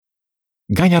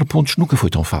ganhar pontos nunca foi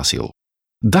tão fácil.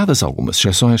 Dadas algumas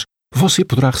exceções, você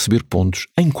poderá receber pontos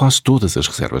em quase todas as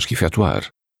reservas que efetuar.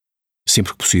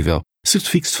 Sempre que possível,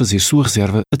 certifique-se de fazer sua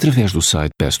reserva através do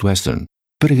site Best Western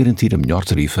para garantir a melhor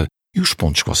tarifa e os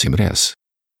pontos que você merece.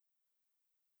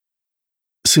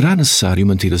 Será necessário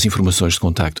manter as informações de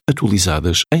contacto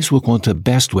atualizadas em sua conta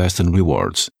Best Western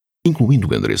Rewards, incluindo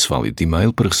o endereço válido de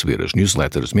e-mail para receber as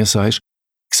newsletters mensais,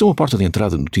 que são a porta de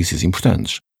entrada de notícias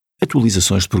importantes,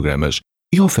 atualizações de programas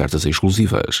e ofertas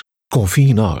exclusivas. Confie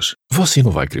em nós, você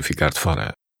não vai querer ficar de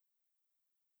fora.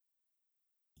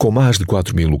 Com mais de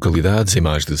 4.000 localidades em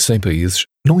mais de 100 países,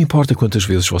 não importa quantas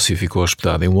vezes você ficou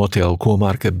hospedado em um hotel com a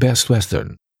marca Best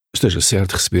Western, esteja certo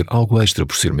de receber algo extra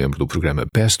por ser membro do programa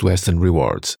Best Western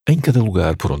Rewards em cada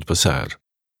lugar por onde passar.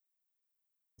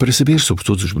 Para saber sobre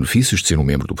todos os benefícios de ser um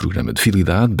membro do programa de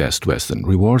fidelidade Best Western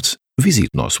Rewards, visite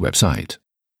nosso website.